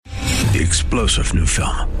The explosive new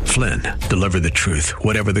film, Flynn, deliver the truth,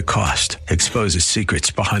 whatever the cost, exposes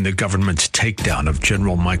secrets behind the government's takedown of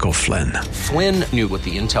General Michael Flynn. Flynn knew what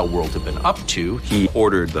the intel world had been up to. He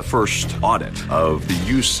ordered the first audit of the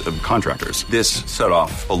use of contractors. This set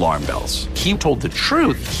off alarm bells. He told the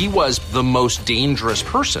truth. He was the most dangerous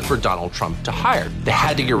person for Donald Trump to hire. They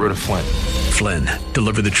had to get rid of Flynn. Flynn,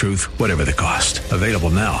 deliver the truth, whatever the cost. Available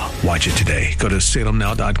now. Watch it today. Go to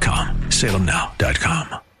salemnow.com.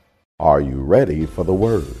 salemnow.com. Are you ready for the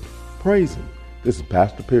word? Praise Him. This is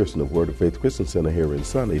Pastor Pearson of Word of Faith Christian Center here in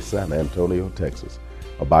sunny San Antonio, Texas.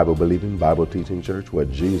 A Bible-believing, Bible-teaching church where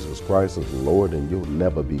Jesus Christ is Lord and you'll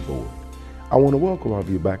never be bored. I want to welcome all of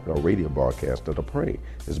you back to our radio broadcast that I pray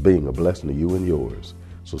is being a blessing to you and yours.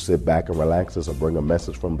 So sit back and relax as I bring a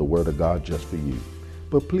message from the Word of God just for you.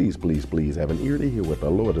 But please, please, please have an ear to hear what the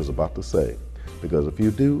Lord is about to say. Because if you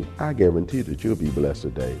do, I guarantee that you'll be blessed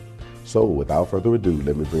today. So without further ado,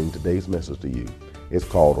 let me bring today's message to you. It's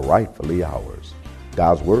called Rightfully Ours.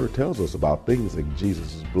 God's Word tells us about things that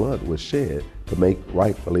Jesus' blood was shed to make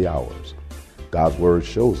rightfully ours. God's Word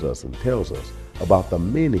shows us and tells us about the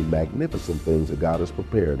many magnificent things that God has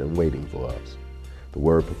prepared and waiting for us. The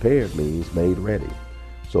word prepared means made ready.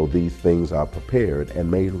 So these things are prepared and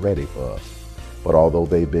made ready for us. But although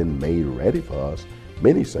they've been made ready for us,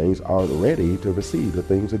 many saints aren't ready to receive the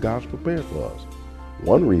things that God's prepared for us.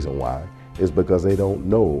 One reason why is because they don't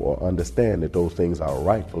know or understand that those things are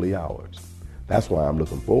rightfully ours. That's why I'm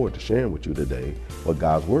looking forward to sharing with you today what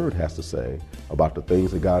God's Word has to say about the things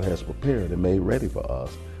that God has prepared and made ready for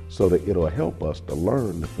us, so that it'll help us to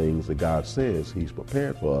learn the things that God says He's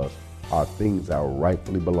prepared for us are things that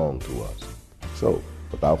rightfully belong to us. So,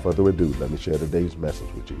 without further ado, let me share today's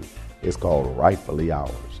message with you. It's called Rightfully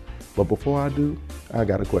Ours. But before I do, I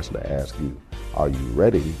got a question to ask you. Are you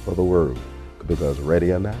ready for the Word? Because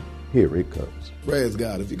ready or not, here it comes. Praise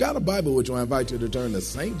God. If you got a Bible, which I invite you to turn to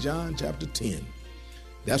St. John chapter 10.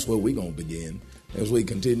 That's where we're going to begin as we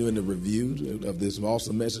continue in the review of this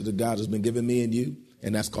awesome message that God has been giving me and you,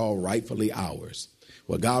 and that's called Rightfully Ours.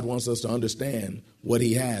 Well, God wants us to understand what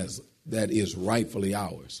He has that is rightfully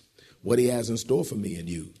ours, what He has in store for me and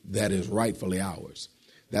you that is rightfully ours.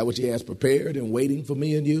 That which He has prepared and waiting for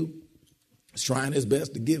me and you is trying His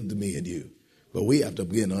best to give to me and you. But we have to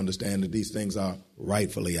begin to understand that these things are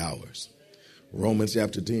rightfully ours. Romans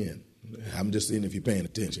chapter 10. I'm just seeing if you're paying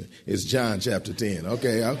attention. It's John chapter 10.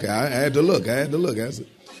 Okay. I had to look. Let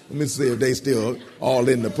me see if they still all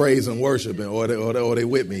in the praise and worship or they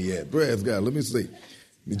with me yet. Praise God. Let me see.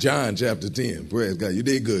 John chapter 10. Praise God. You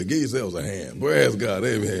did good. Give yourselves a hand. Praise God.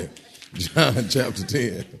 Amen. John chapter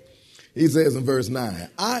 10. He says in verse 9,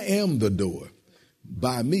 I am the door.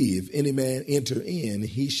 By me, if any man enter in,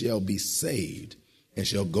 he shall be saved, and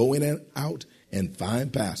shall go in and out and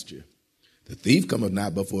find pasture. The thief cometh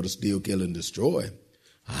not but for to steal, kill, and destroy.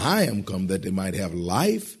 I am come that they might have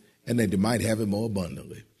life, and that they might have it more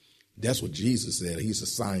abundantly. That's what Jesus said He's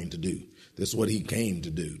assigned to do. This is what He came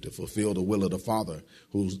to do, to fulfill the will of the Father.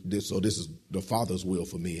 So this is the Father's will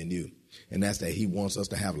for me and you. And that's that He wants us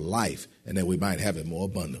to have life, and that we might have it more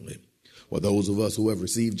abundantly. Well, those of us who have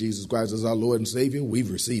received Jesus Christ as our Lord and Savior,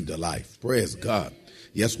 we've received a life. Praise God.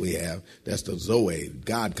 Yes, we have. That's the Zoe,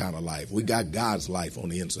 God kind of life. We got God's life on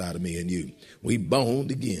the inside of me and you. We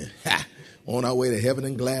boned again. On our way to heaven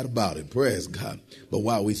and glad about it. Praise God. But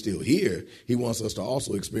while we still here, He wants us to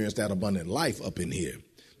also experience that abundant life up in here,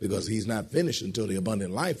 because He's not finished until the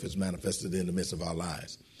abundant life is manifested in the midst of our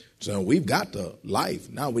lives. So we've got the life.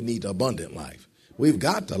 Now we need the abundant life. We've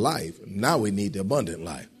got the life. Now we need the abundant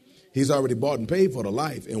life. He's already bought and paid for the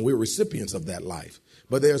life, and we're recipients of that life.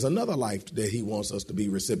 But there's another life that He wants us to be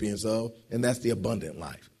recipients of, and that's the abundant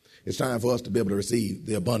life. It's time for us to be able to receive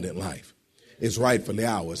the abundant life. It's rightfully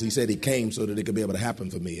ours. He said He came so that it could be able to happen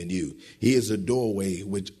for me and you. He is a doorway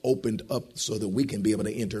which opened up so that we can be able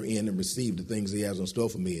to enter in and receive the things He has in store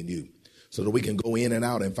for me and you, so that we can go in and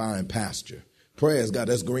out and find pasture. Praise God,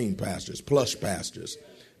 that's green pastures, plush pastures.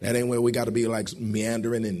 That ain't where we got to be like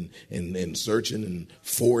meandering and searching and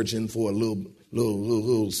foraging for a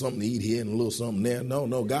little something to eat here and a little something there.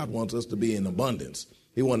 No, God wants us to be in abundance.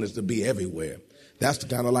 He wants us to be everywhere. That's the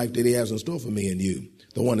kind of life that He has in store for me and you,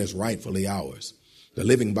 the one that's rightfully ours. The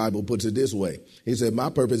Living Bible puts it this way. He said, my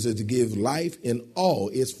purpose is to give life in all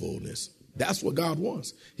its fullness. That's what God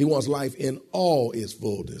wants. He wants life in all its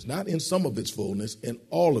fullness, not in some of its fullness, in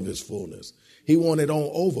all of its fullness. He wants it on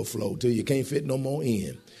overflow till you can't fit no more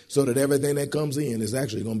in, so that everything that comes in is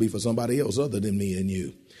actually going to be for somebody else other than me and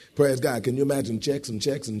you. Praise God. Can you imagine checks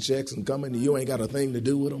and coming and you ain't got a thing to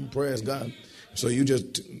do with them? Praise God. So you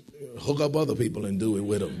just hook up other people and do it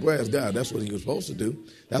with them. Praise God. That's what you're supposed to do.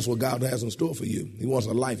 That's what God has in store for you. He wants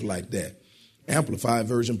a life like that. Amplified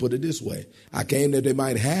version put it this way. I came that they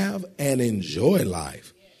might have and enjoy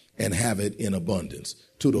life and have it in abundance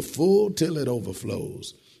to the full till it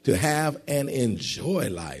overflows. To have and enjoy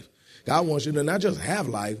life. God wants you to not just have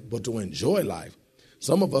life, but to enjoy life.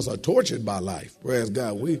 Some of us are tortured by life. Praise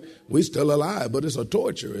God. We still alive, but it's a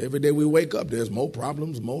torture. Every day we wake up, there's more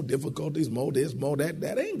problems, more difficulties, more this, more that.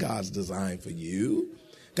 That ain't God's design for you.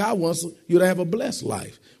 God wants you to have a blessed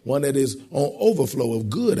life, one that is on overflow of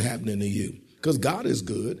good happening to you. Because God is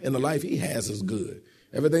good, and the life he has is good.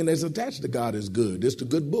 Everything that's attached to God is good. It's the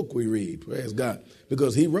good book we read, praise God,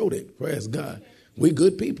 because he wrote it, praise God. We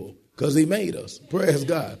good people because he made us, praise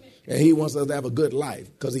God. And he wants us to have a good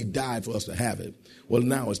life because he died for us to have it. Well,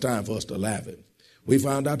 now it's time for us to have it. We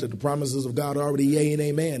found out that the promises of God are already yea and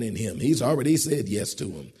amen in him. He's already said yes to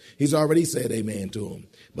him. He's already said amen to him.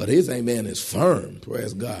 But his amen is firm,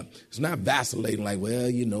 praise God. It's not vacillating like, well,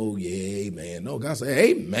 yeah, amen. No, God said,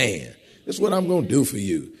 amen. This is what I'm going to do for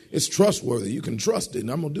you. It's trustworthy. You can trust it,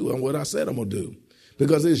 and I'm going to do what I said I'm going to do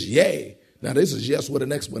because it's yea. Now, this is yes with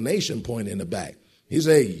an explanation point in the back. He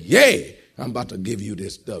said, yea, I'm about to give you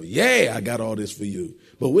this stuff. Yea, I got all this for you.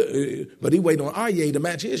 But he waiting on our yea to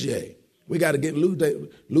match his yea. We got to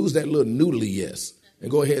lose that little noodly yes and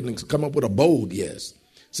go ahead and come up with a bold yes.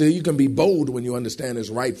 See, you can be bold when you understand it's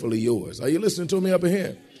rightfully yours. Are you listening to me up in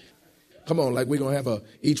here? Come on, like we're going to have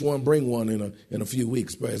each one bring one in a few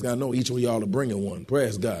weeks. Praise God. I know each of y'all are bringing one.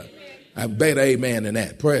 Praise God. I better amen in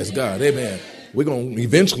that. Praise God. Amen. We're going to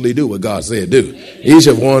eventually do what God said do. Each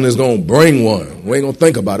of one is going to bring one. We ain't going to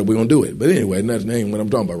think about it. We're going to do it. But anyway, that's ain't what I'm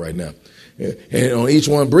talking about right now. And on each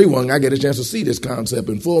one bring one, I get a chance to see this concept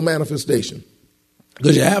in full manifestation.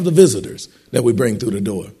 Because you have the visitors that we bring through the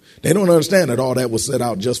door. They don't understand that all that was set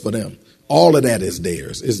out just for them. All of that is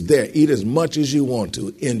theirs. It's there. Eat as much as you want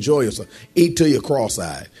to. Enjoy yourself. Eat till you're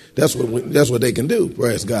cross-eyed. That's what they can do.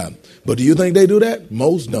 Praise God. But do you think they do that?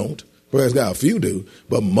 Most don't. Praise God. A few do,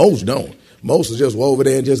 but most don't. Most will just go over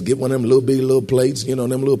there and just get one of them little plates, them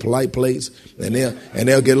little polite plates, and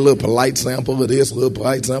they'll get a little polite sample of this, a little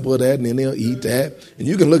polite sample of that, and then they'll eat that. And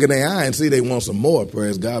you can look in their eye and see they want some more,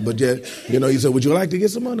 praise God. But yet, you said, would you like to get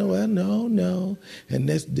some more? Well, no. And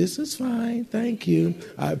this is fine. Thank you.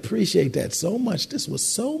 I appreciate that so much. This was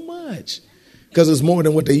so much. Because it's more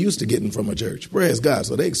than what they used to getting from a church. Praise God.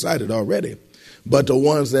 So they're excited already. But the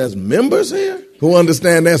ones that's members here who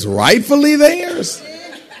understand that's rightfully theirs,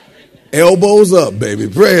 elbows up, baby.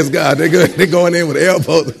 Praise God. They're going in with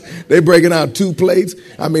elbows. They're breaking out 2 plates.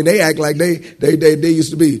 I mean, they act like they used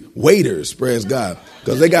to be waiters, praise God.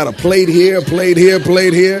 Because they got a plate here,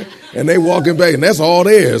 and they walking back, and that's all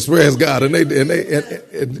theirs, praise God. And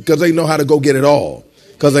they because they know how to go get it all.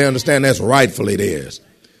 Because they understand that's rightfully theirs.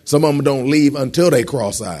 Some of them don't leave until they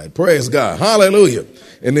cross-eyed. Praise God. Hallelujah.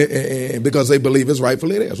 And because they believe it's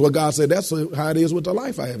rightfully theirs. Well, God said that's how it is with the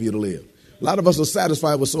life I have you to live. A lot of us are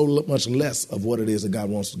satisfied with so much less of what it is that God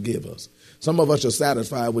wants to give us. Some of us are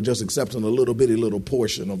satisfied with just accepting a little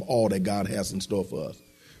portion of all that God has in store for us.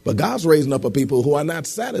 But God's raising up a people who are not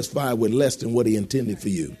satisfied with less than what he intended for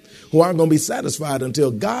you, who aren't going to be satisfied until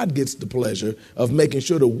God gets the pleasure of making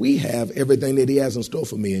sure that we have everything that he has in store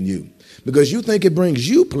for me and you. Because you think it brings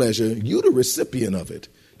you pleasure, you the recipient of it.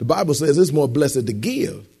 The Bible says it's more blessed to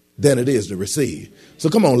give than it is to receive. So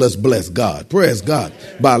come on, let's bless God. Praise God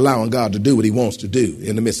by allowing God to do what he wants to do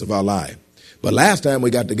in the midst of our life. But last time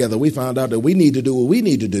we got together, we found out that we need to do what we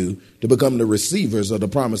need to do to become the receivers of the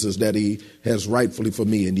promises that he has rightfully for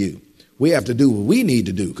me and you. We have to do what we need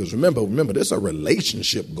to do because remember, there's a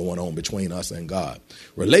relationship going on between us and God.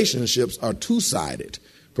 Relationships are two-sided.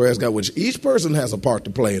 Praise God, which each person has a part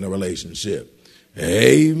to play in a relationship.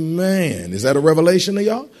 Amen. Is that a revelation to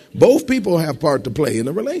y'all? Both people have part to play in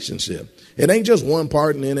a relationship. It ain't just one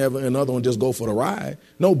part and then another one just go for the ride.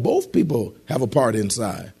 No, both people have a part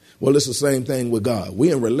inside. Well, it's the same thing with God.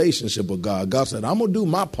 We're in relationship with God. God said, I'm going to do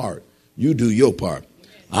my part. You do your part.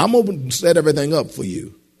 I'm going to set everything up for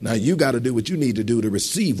you. Now, you got to do what you need to do to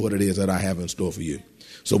receive what it is that I have in store for you.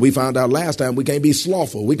 So we found out last time we can't be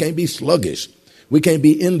slothful. We can't be sluggish. We can't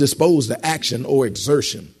be indisposed to action or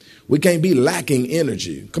exertion. We can't be lacking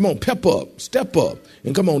energy. Come on, pep up, step up,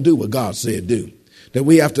 and come on, do what God said do. That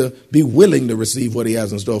we have to be willing to receive what he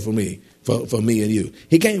has in store for me, for me and you.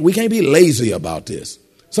 We can't be lazy about this.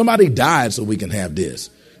 Somebody died so we can have this.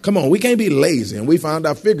 Come on, we can't be lazy. And we found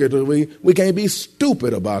out figuratively we can't be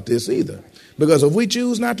stupid about this either. Because if we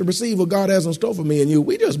choose not to receive what God has in store for me and you,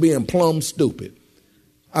 we just being plumb stupid.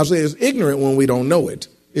 I say it's ignorant when we don't know it.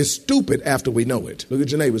 It's stupid after we know it. Look at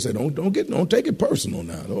your neighbor and say, don't take it personal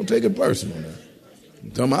now. Don't take it personal now.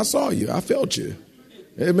 Tell them I saw you. I felt you.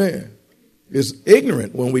 Amen. It's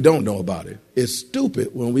ignorant when we don't know about it. It's stupid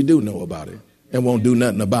when we do know about it and won't do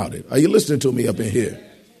nothing about it. Are you listening to me up in here?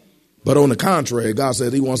 But on the contrary, God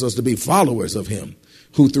said he wants us to be followers of him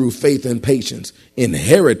who through faith and patience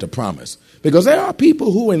inherit the promise. Because there are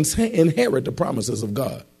people who inherit the promises of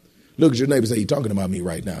God. Look at your neighbor and say, you're talking about me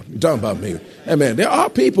right now. You're talking about me. Amen. There are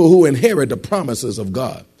people who inherit the promises of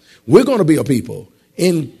God. We're going to be a people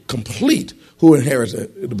incomplete who inherit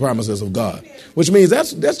the promises of God, which means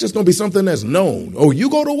that's just going to be something that's known. Oh, you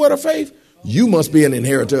go to Word of Faith? You must be an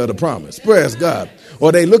inheritor of the promise. Praise God.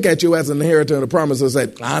 Or they look at you as an inheritor of the promise and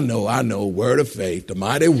say, I know, Word of Faith, the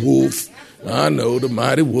mighty wolf. I know the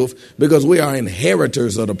mighty wolf, because we are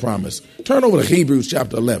inheritors of the promise. Turn over to Hebrews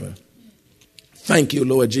chapter 11. Thank you,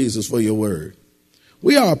 Lord Jesus, for your word.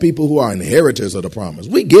 We are people who are inheritors of the promise.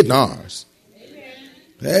 We getting ours.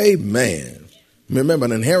 Amen. Remember,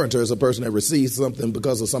 an inheritor is a person that receives something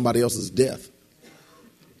because of somebody else's death.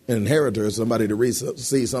 An inheritor is somebody that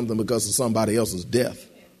receives something because of somebody else's death.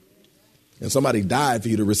 And somebody died for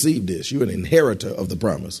you to receive this. You're an inheritor of the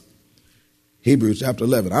promise. Hebrews chapter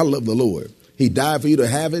 11. I love the Lord. He died for you to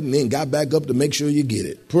have it and then got back up to make sure you get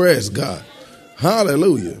it. Praise God.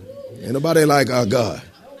 Hallelujah. Ain't nobody like our God.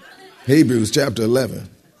 Hebrews chapter 11.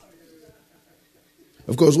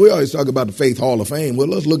 Of course, we always talk about the Faith Hall of Fame. Well,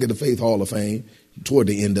 let's look at the Faith Hall of Fame toward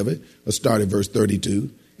the end of it. Let's start at verse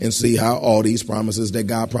 32 and see how all these promises that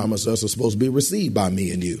God promised us are supposed to be received by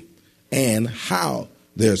me and you, and how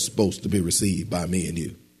they're supposed to be received by me and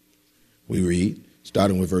you. We read,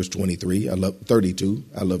 starting with verse 32.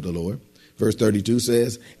 I love the Lord. Verse 32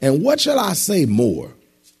 says, and what shall I say more?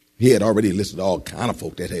 He had already listed all kind of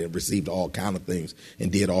folk that had received all kind of things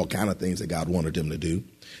and did all kind of things that God wanted them to do.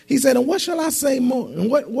 He said, and what shall I say more? And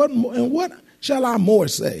what shall I more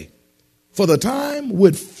say? For the time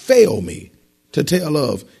would fail me to tell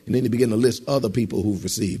of, and then he began to list other people who've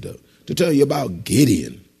received it, to tell you about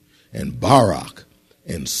Gideon and Barak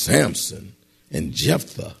and Samson and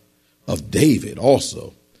Jephthah, of David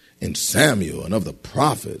also, and Samuel, and of the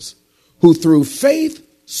prophets, who through faith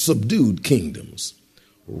subdued kingdoms,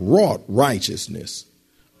 wrought righteousness,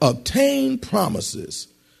 obtained promises,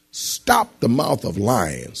 stopped the mouth of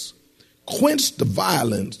lions, quenched the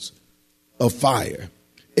violence of fire,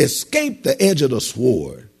 escaped the edge of the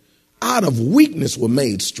sword, out of weakness were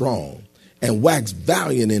made strong, and waxed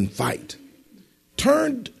valiant in fight,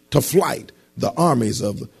 turned to flight the armies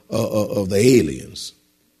of the aliens.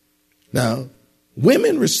 Now,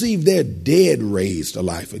 women received their dead raised to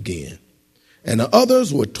life again, and the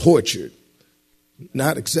others were tortured,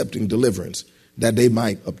 not accepting deliverance, that they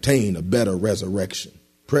might obtain a better resurrection.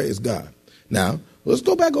 Praise God. Now, let's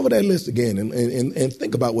go back over that list again and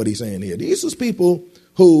think about what he's saying here. These are people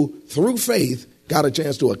who, through faith, got a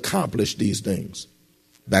chance to accomplish these things.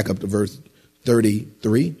 Back up to verse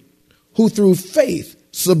 33. Who through faith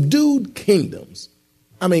subdued kingdoms.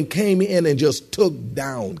 Came in and just took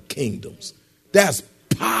down kingdoms. That's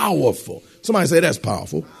powerful. Somebody say that's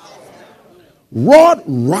powerful. Wrought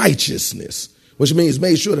righteousness, which means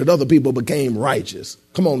made sure that other people became righteous.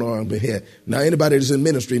 Come on over here. Now, anybody that's in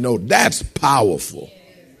ministry know that's powerful.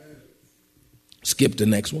 Skip the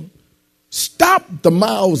next one. Stop the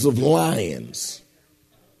mouths of lions.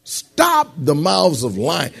 Stop the mouths of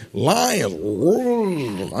lions.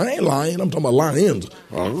 Lions. I ain't lying. I'm talking about lions.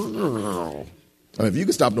 If you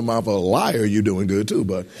can stop the mouth of a liar, you're doing good too.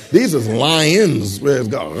 But these is lions. Praise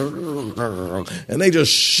God. And they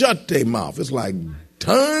just shut their mouth. It's like,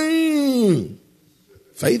 dang.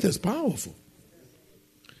 Faith is powerful.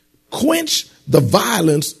 Quench the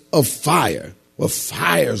violence of fire. Well,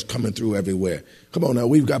 fire's coming through everywhere. Come on now,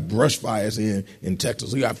 we've got brush fires in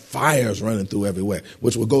Texas. We got fires running through everywhere,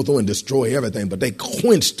 which will go through and destroy everything. But they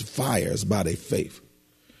quenched fires by their faith.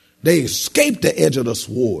 They escaped the edge of the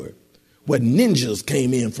sword, where ninjas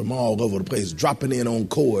came in from all over the place, dropping in on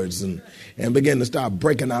cords and began to start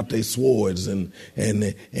breaking out their swords. And then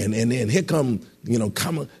here come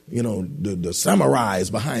the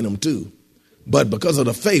samurais behind them too. But because of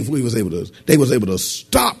the faith, they was able to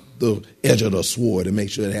stop the edge of the sword and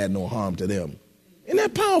make sure it had no harm to them. Isn't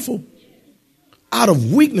that powerful? Out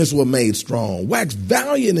of weakness were made strong, waxed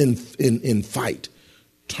valiant in fight,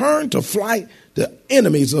 turned to flight the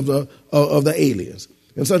enemies of the aliens.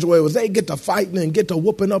 In such a way as they get to fighting and get to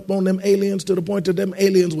whooping up on them aliens to the point that them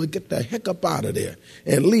aliens would get the heck up out of there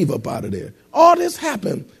and leave up out of there. All this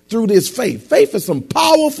happened through this faith. Faith is some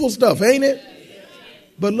powerful stuff, ain't it?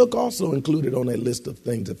 But look also included on that list of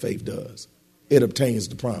things that faith does. It obtains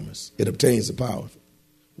the promise. It obtains the power.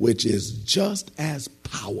 which is just as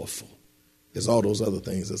powerful as all those other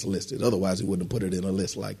things that's listed. Otherwise, he wouldn't have put it in a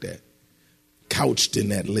list like that. Couched in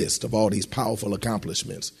that list of all these powerful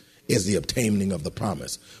accomplishments is the obtaining of the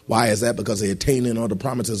promise. Why is that? Because the attaining of the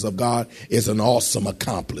promises of God is an awesome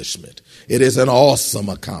accomplishment. It is an awesome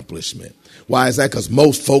accomplishment. Why is that? Because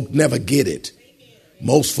most folk never get it.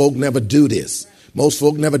 Most folk never do this. Most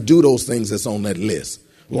folk never do those things that's on that list.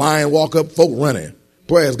 Lion walk up, folk running.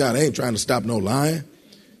 Praise God, I ain't trying to stop no lion.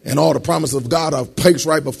 And all the promises of God are placed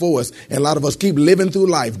right before us. And a lot of us keep living through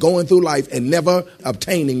life, going through life, and never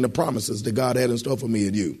obtaining the promises that God had in store for me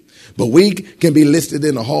and you. But we can be listed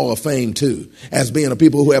in the Hall of Fame, too, as being a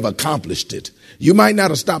people who have accomplished it. You might not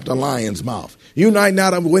have stopped a lion's mouth. You might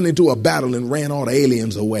not have went into a battle and ran all the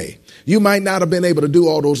aliens away. You might not have been able to do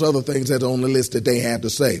all those other things that's on the list that they had to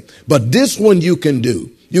say. But this one you can do.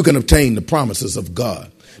 You can obtain the promises of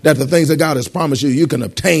God. That the things that God has promised you, you can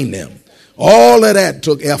obtain them. All of that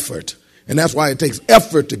took effort. And that's why it takes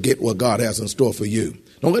effort to get what God has in store for you.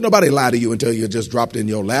 Don't let nobody lie to you until you're just dropped in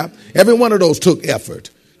your lap. Every one of those took effort.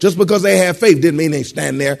 Just because they had faith didn't mean they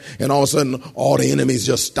stand there and all of a sudden all the enemies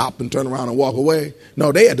just stop and turn around and walk away.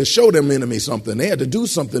 No, they had to show them enemy something. They had to do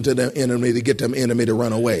something to their enemy to get them enemy to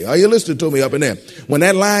run away. Are you listening to me up in there? When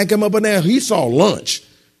that lion came up in there, he saw lunch,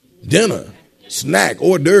 dinner, snack,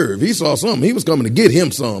 hors d'oeuvre. He saw something. He was coming to get him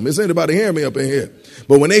some. Is anybody hearing me up in here?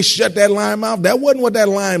 But when they shut that lion mouth, that wasn't what that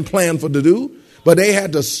lion planned for to do. But they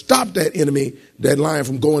had to stop that enemy, that lion,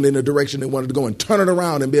 from going in the direction they wanted to go and turn it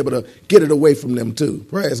around and be able to get it away from them too.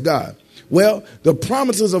 Praise God. Well, the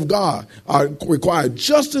promises of God require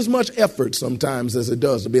just as much effort sometimes as it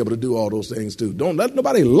does to be able to do all those things too. Don't let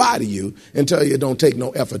nobody lie to you and tell you it don't take no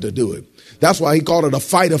effort to do it. That's why he called it a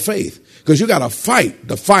fight of faith, because you got to fight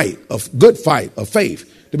the fight of good fight of faith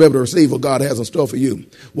to be able to receive what God has in store for you.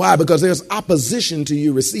 Why? Because there's opposition to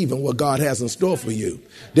you receiving what God has in store for you.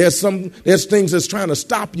 There's things that's trying to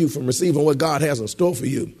stop you from receiving what God has in store for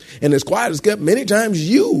you. And as quiet as kept, many times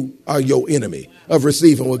you are your enemy of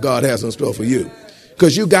receiving what God has in store for you.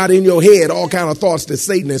 Because you got in your head all kind of thoughts that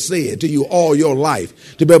Satan has said to you all your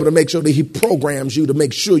life to be able to make sure that he programs you to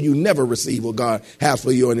make sure you never receive what God has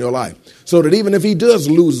for you in your life. So that even if he does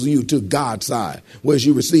lose you to God's side, where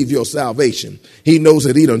you receive your salvation, he knows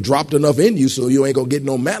that he done dropped enough in you so you ain't going to get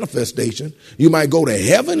no manifestation. You might go to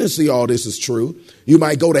heaven and see all this is true. You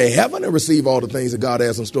might go to heaven and receive all the things that God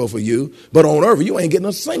has in store for you. But on earth, you ain't getting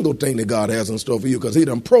a single thing that God has in store for you because he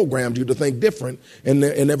done programmed you to think different and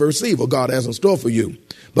never receive what God has in store for you.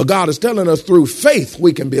 But God is telling us through faith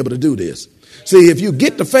we can be able to do this. See, if you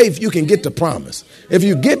get the faith, you can get the promise. If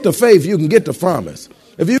you get the faith, you can get the promise.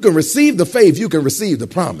 If you can receive the faith, you can receive the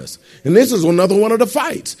promise. And this is another one of the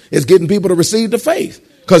fights, is getting people to receive the faith.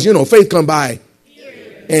 Because, you know, faith come by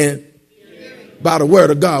and by the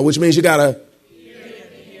word of God, which means you got to.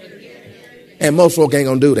 And most folk ain't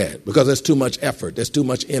going to do that because there's too much effort. There's too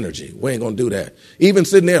much energy. We ain't going to do that. Even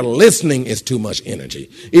sitting there listening is too much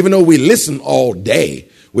energy. Even though we listen all day.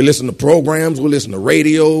 We listen to programs. We listen to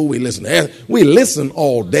radio. We listen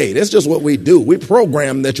all day. That's just what we do. We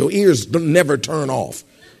program that your ears never turn off,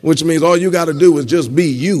 which means all you got to do is just be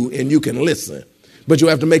you and you can listen. But you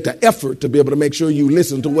have to make the effort to be able to make sure you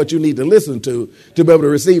listen to what you need to listen to be able to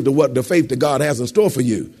receive the faith that God has in store for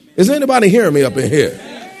you. Is anybody hearing me up in here?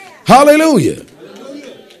 Hallelujah.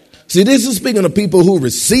 See, this is speaking of people who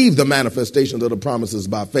receive the manifestations of the promises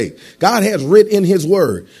by faith. God has written in his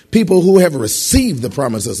word people who have received the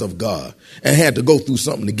promises of God and had to go through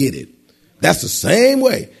something to get it. That's the same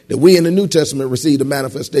way that we in the New Testament receive the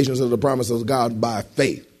manifestations of the promises of God by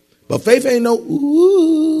faith. But faith ain't no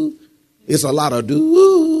ooh. It's a lot of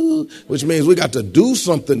do, which means we got to do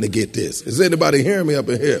something to get this. Is anybody hearing me up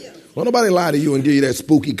in here? Won't nobody lie to you and give you that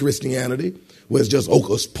spooky Christianity where it's just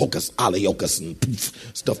ocus, pocus, aliocus, and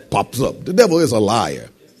poof, stuff pops up. The devil is a liar.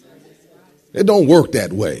 It don't work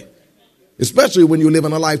that way, especially when you live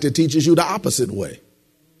in a life that teaches you the opposite way.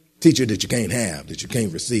 Teach you that you can't have, that you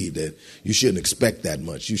can't receive, that you shouldn't expect that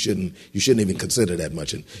much. You shouldn't even consider that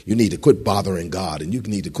much. And you need to quit bothering God, and you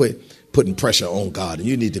need to quit putting pressure on God, and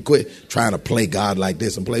you need to quit trying to play God like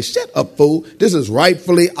this and play. Shut up, fool. This is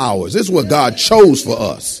rightfully ours. This is what God chose for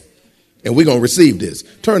us. And we're going to receive this.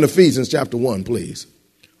 Turn to Ephesians chapter 1, please.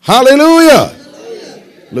 Hallelujah.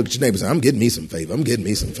 Look at your neighbor and say, I'm getting me some faith. I'm getting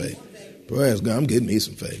me some faith. Praise God, I'm getting me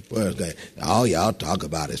some faith. Praise God. All y'all talk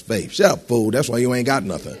about is faith. Shut up, fool. That's why you ain't got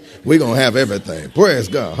nothing. We're going to have everything. Praise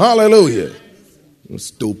God. Hallelujah. You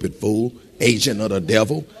stupid fool. Agent of the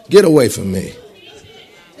devil. Get away from me.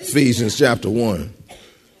 Ephesians chapter 1.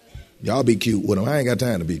 Y'all be cute with them. I ain't got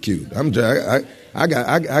time to be cute. I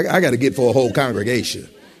got to get for a whole congregation.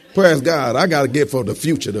 Praise God. I got to get for the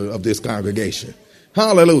future of this congregation.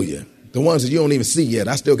 Hallelujah. The ones that you don't even see yet,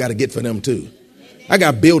 I still got to get for them too. I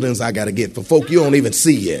got buildings I got to get for folk you don't even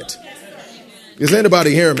see yet. Is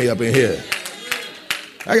anybody hearing me up in here?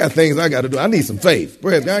 I got things I got to do. I need some faith.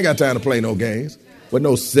 Praise God. I ain't got time to play no games with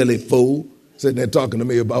no silly fool sitting there talking to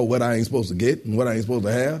me about what I ain't supposed to get and what I ain't supposed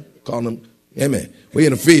to have. Calling them, amen. We're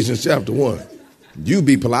in Ephesians chapter 1. You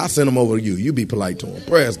be polite. I send them over to you. You be polite to them.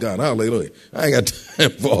 Praise God. Hallelujah. I ain't got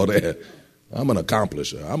time for all that. I'm an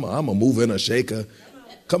accomplisher. I'm a mover and a shaker.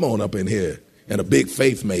 Come on up in here. And a big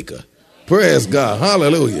faith maker. Praise God.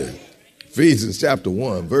 Hallelujah. Ephesians chapter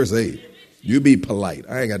 1, verse 8. You be polite.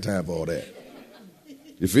 I ain't got time for all that.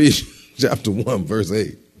 Ephesians chapter 1, verse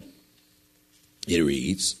 8. It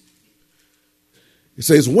reads, it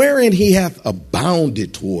says, wherein he hath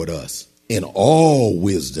abounded toward us in all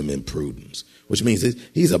wisdom and prudence, which means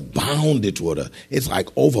he's abounded toward us. It's like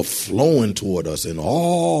overflowing toward us in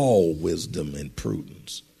all wisdom and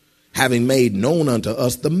prudence, having made known unto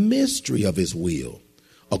us the mystery of his will,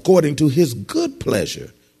 according to his good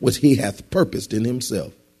pleasure, which he hath purposed in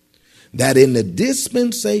himself, that in the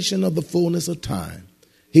dispensation of the fullness of time,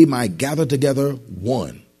 he might gather together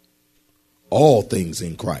one, all things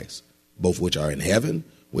in Christ, both which are in heaven,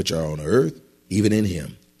 which are on earth, even in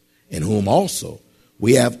him, in whom also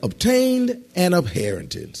we have obtained an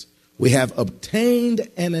inheritance. We have obtained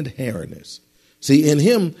an inheritance. See, in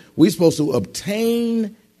him, we're supposed to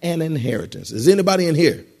obtain an inheritance. Is anybody in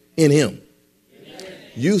here? In him.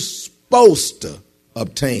 You're supposed to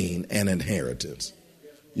obtain an inheritance.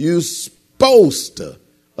 You're supposed to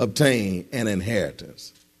obtain an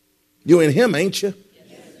inheritance. You're in him, ain't you?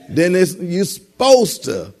 Then you're supposed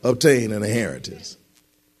to obtain an inheritance.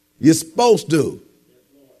 You're supposed to.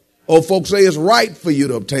 Old folks say it's right for you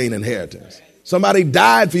to obtain inheritance. Somebody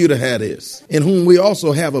died for you to have this, in whom we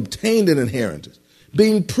also have obtained an inheritance,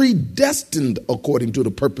 being predestined according to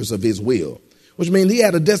the purpose of his will, which means he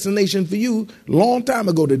had a destination for you long time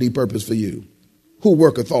ago that he purposed for you, who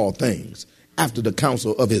worketh all things after the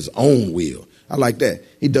counsel of his own will. I like that.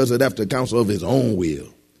 He does it after the counsel of his own will,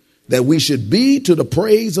 that we should be to the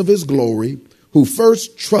praise of his glory, who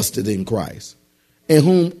first trusted in Christ, and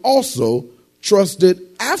whom also trusted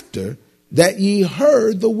after that ye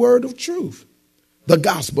heard the word of truth, the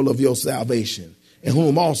gospel of your salvation, and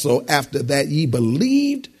whom also after that ye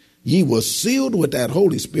believed, ye were sealed with that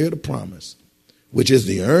Holy Spirit of promise, which is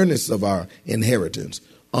the earnest of our inheritance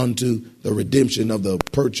unto the redemption of the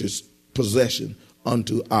purchased possession,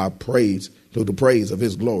 unto our praise, to the praise of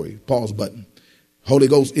his glory. Pause button. Holy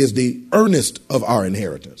Ghost is the earnest of our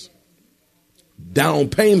inheritance. Down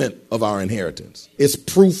payment of our inheritance. It's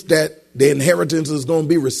proof that the inheritance is going to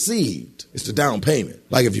be received. It's the down payment.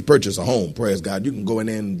 Like if you purchase a home, praise God, you can go in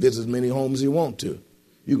there and visit as many homes as you want to.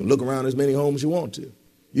 You can look around as many homes as you want to.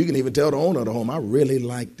 You can even tell the owner of the home, I really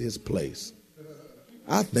like this place.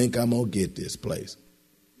 I think I'm going to get this place.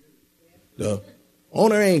 The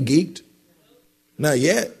owner ain't geeked. Not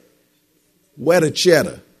yet. Where the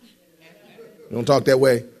cheddar? You don't talk that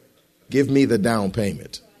way? Give me the down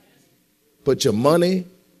payment. Put your money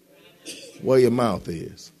where your mouth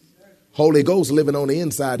is. Holy Ghost living on the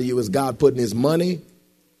inside of you is God putting his money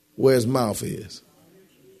where his mouth is.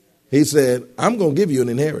 He said, I'm going to give you an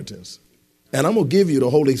inheritance. And I'm going to give you the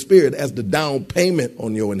Holy Spirit as the down payment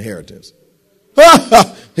on your inheritance.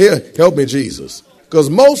 Here, help me, Jesus. Because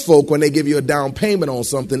most folk, when they give you a down payment on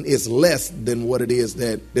something, it's less than what it is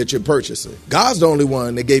that you're purchasing. God's the only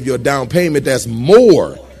one that gave you a down payment that's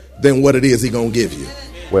more than what it is he's going to give you.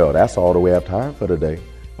 Well, that's all that we have time for today.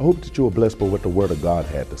 I hope that you were blessed by what the Word of God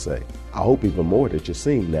had to say. I hope even more that you're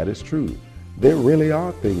seeing that it's true. There really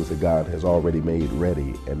are things that God has already made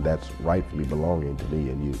ready, and that's rightfully belonging to me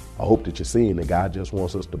and you. I hope that you're seeing that God just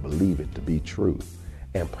wants us to believe it to be true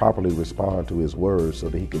and properly respond to his word so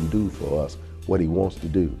that he can do for us what he wants to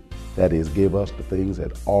do. That is, give us the things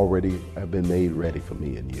that already have been made ready for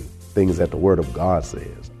me and you. Things that the Word of God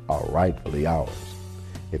says are rightfully ours.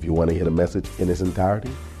 If you want to hear the message in its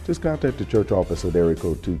entirety, just contact the church office at area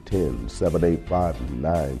code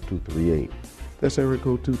 210-785-9238. That's area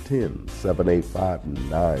code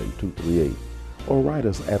 210-785-9238. Or write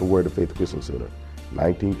us at Word of Faith Christian Center,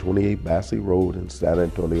 1928 Basse Road in San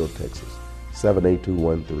Antonio, Texas,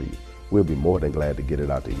 78213. We'll be more than glad to get it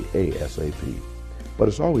out to you ASAP. But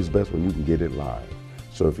it's always best when you can get it live.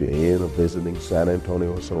 So if you're in or visiting San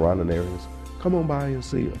Antonio or surrounding areas, come on by and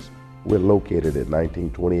see us. We're located at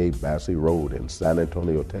 1928 Basse Road in San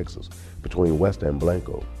Antonio, Texas, between West and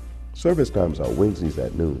Blanco. Service times are Wednesdays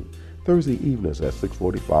at noon, Thursday evenings at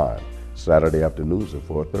 6:45, Saturday afternoons at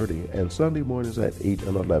 4:30, and Sunday mornings at 8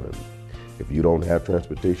 and 11. If you don't have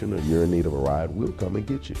transportation or you're in need of a ride, we'll come and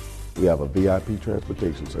get you. We have a VIP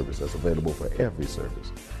transportation service that's available for every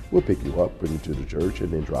service. We'll pick you up, bring you to the church,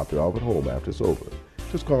 and then drop you off at home after it's over.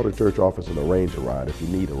 Just call the church office and arrange a ride. If you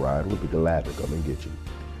need a ride, we'll be glad to come and get you.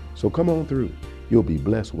 So come on through. You'll be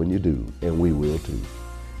blessed when you do, and we will too.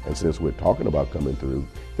 And since we're talking about coming through,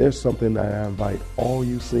 there's something that I invite all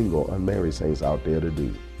you single, unmarried saints out there to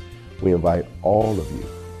do. We invite all of you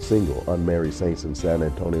single, unmarried saints in San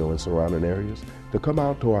Antonio and surrounding areas to come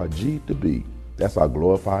out to our G to Be. That's our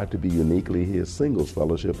Glorified to Be Uniquely His Singles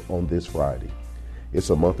Fellowship on this Friday. It's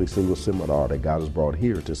a monthly single seminar that God has brought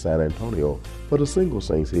here to San Antonio for the single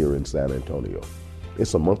saints here in San Antonio.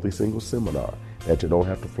 It's a monthly single seminar that you don't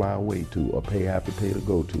have to fly away to or have to pay to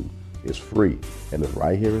go to. It's free, and it's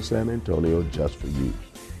right here in San Antonio just for you.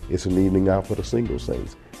 It's an evening out for the single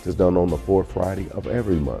saints. It's done on the fourth Friday of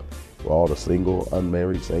every month, where all the single,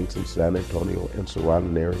 unmarried saints in San Antonio and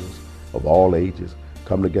surrounding areas of all ages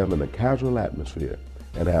come together in a casual atmosphere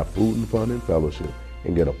and have food and fun and fellowship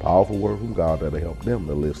and get a powerful word from God that'll help them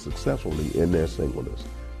to live successfully in their singleness.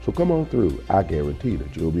 So come on through. I guarantee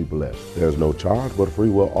that you'll be blessed. There's no charge, but a free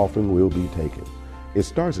will offering will be taken. It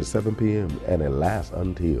starts at 7 p.m. and it lasts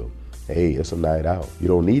until. Hey, it's a night out. You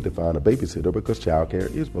don't need to find a babysitter because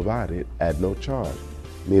childcare is provided at no charge.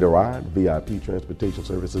 Need a ride? VIP transportation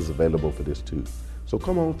service is available for this too. So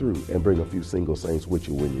come on through and bring a few single saints with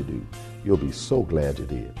you when you do. You'll be so glad you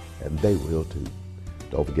did, and they will too.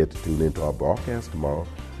 Don't forget to tune into our broadcast tomorrow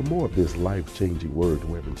for more of this life-changing word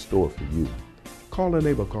we have in store for you. Call a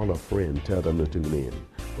neighbor, call a friend, tell them to tune in.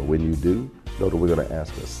 But when you do, know that we're going to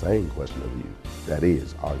ask the same question of you. That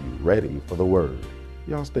is, are you ready for the word?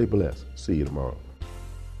 Y'all stay blessed. See you tomorrow.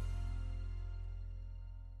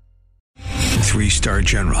 3-star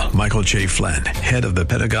General Michael J. Flynn, head of the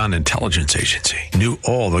Pentagon Intelligence Agency, knew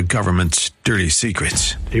all the government's dirty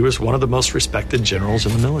secrets. He was one of the most respected generals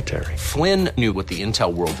in the military. Flynn knew what the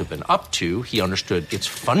intel world had been up to. He understood its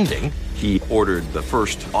funding. He ordered the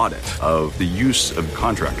first audit of the use of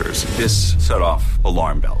contractors. This set off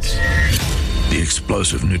alarm bells. The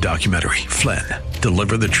explosive new documentary, Flynn,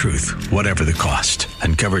 Deliver the Truth, Whatever the Cost,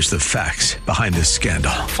 uncovers the facts behind this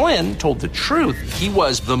scandal. Flynn told the truth. He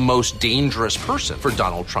was the most dangerous person for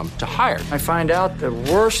Donald Trump to hire. I find out the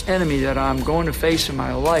worst enemy that I'm going to face in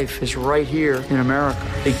my life is right here in America.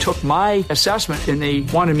 They took my assessment and they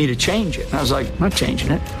wanted me to change it. And I was like, I'm not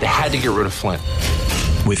changing it. They had to get rid of Flynn.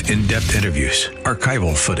 With in-depth interviews,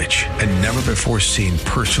 archival footage, and never-before-seen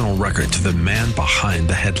personal records of the man behind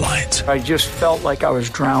the headlines. I just felt like I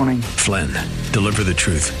was drowning. Flynn, Deliver the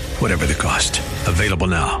Truth, Whatever the Cost. Available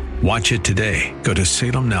now. Watch it today. Go to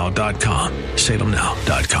salemnow.com.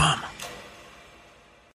 salemnow.com.